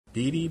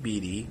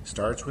BDBD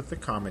starts with the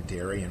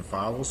commentary and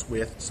follows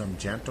with some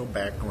gentle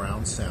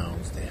background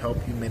sounds to help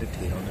you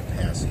meditate on the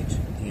passage.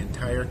 The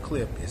entire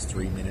clip is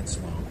 3 minutes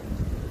long.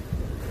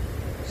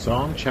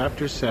 Psalm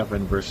chapter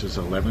 7, verses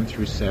 11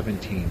 through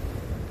 17.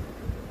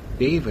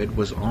 David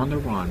was on the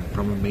run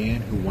from a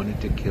man who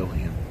wanted to kill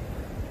him.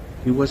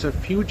 He was a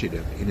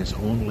fugitive in his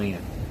own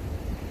land.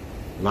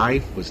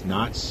 Life was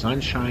not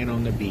sunshine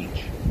on the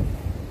beach.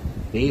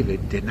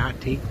 David did not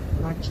take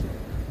action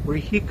where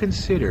he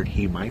considered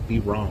he might be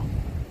wrong.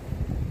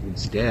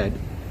 Instead,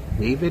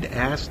 David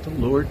asked the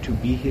Lord to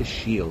be his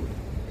shield.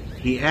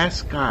 He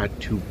asked God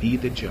to be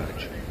the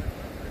judge.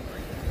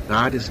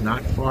 God is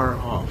not far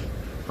off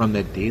from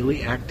the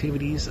daily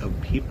activities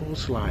of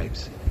people's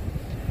lives.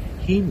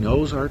 He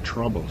knows our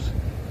troubles.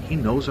 He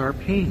knows our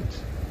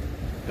pains.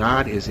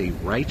 God is a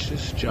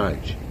righteous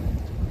judge.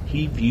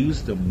 He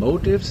views the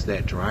motives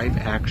that drive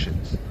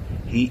actions.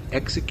 He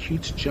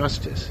executes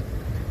justice.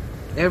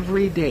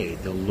 Every day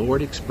the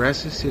Lord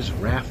expresses his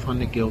wrath on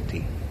the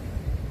guilty.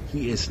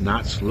 He is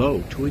not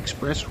slow to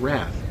express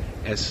wrath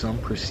as some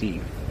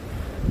perceive.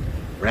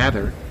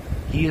 Rather,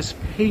 he is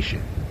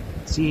patient,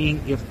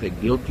 seeing if the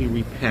guilty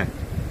repent.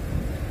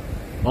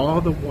 All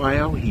the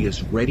while he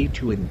is ready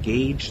to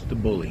engage the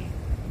bully.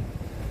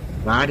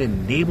 God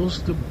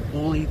enables the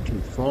bully to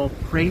fall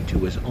prey to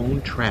his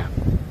own trap.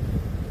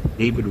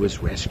 David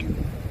was rescued.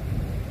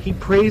 He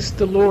praised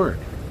the Lord.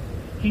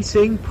 He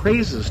sang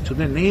praises to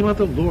the name of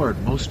the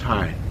Lord Most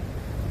High.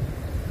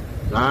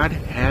 God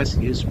has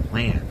his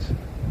plans.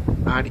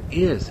 God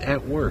is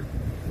at work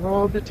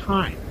all the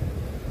time.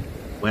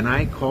 When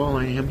I call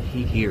on him,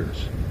 he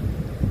hears.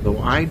 Though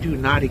I do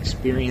not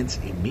experience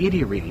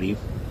immediate relief,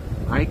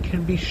 I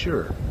can be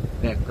sure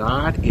that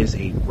God is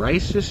a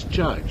righteous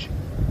judge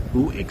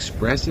who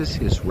expresses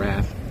his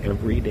wrath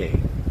every day.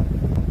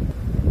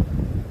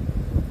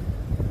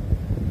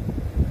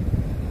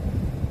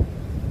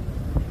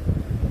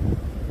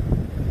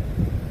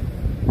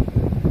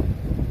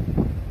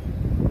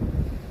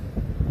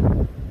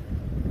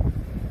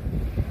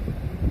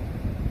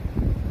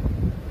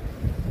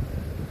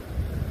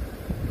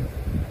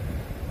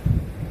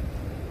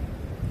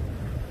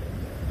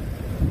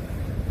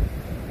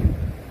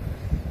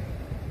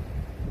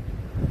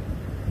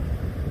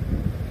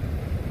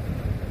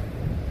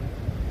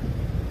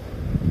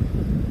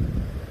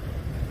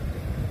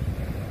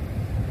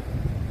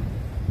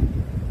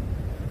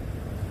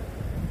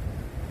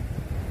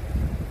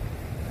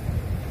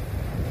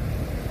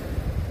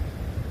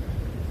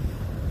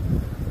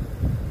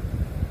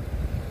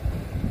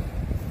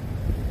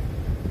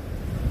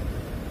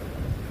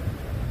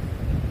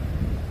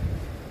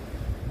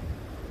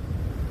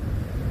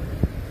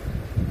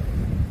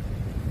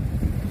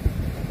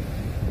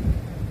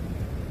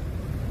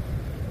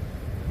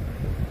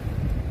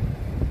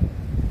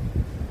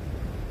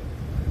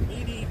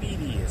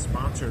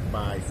 Sponsored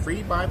by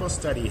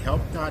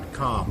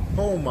FreeBibleStudyHelp.com,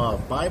 home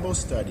of Bible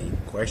study,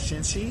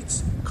 question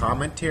sheets,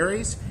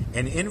 commentaries,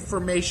 and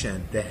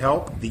information to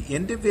help the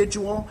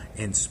individual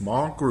and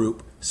small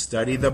group study the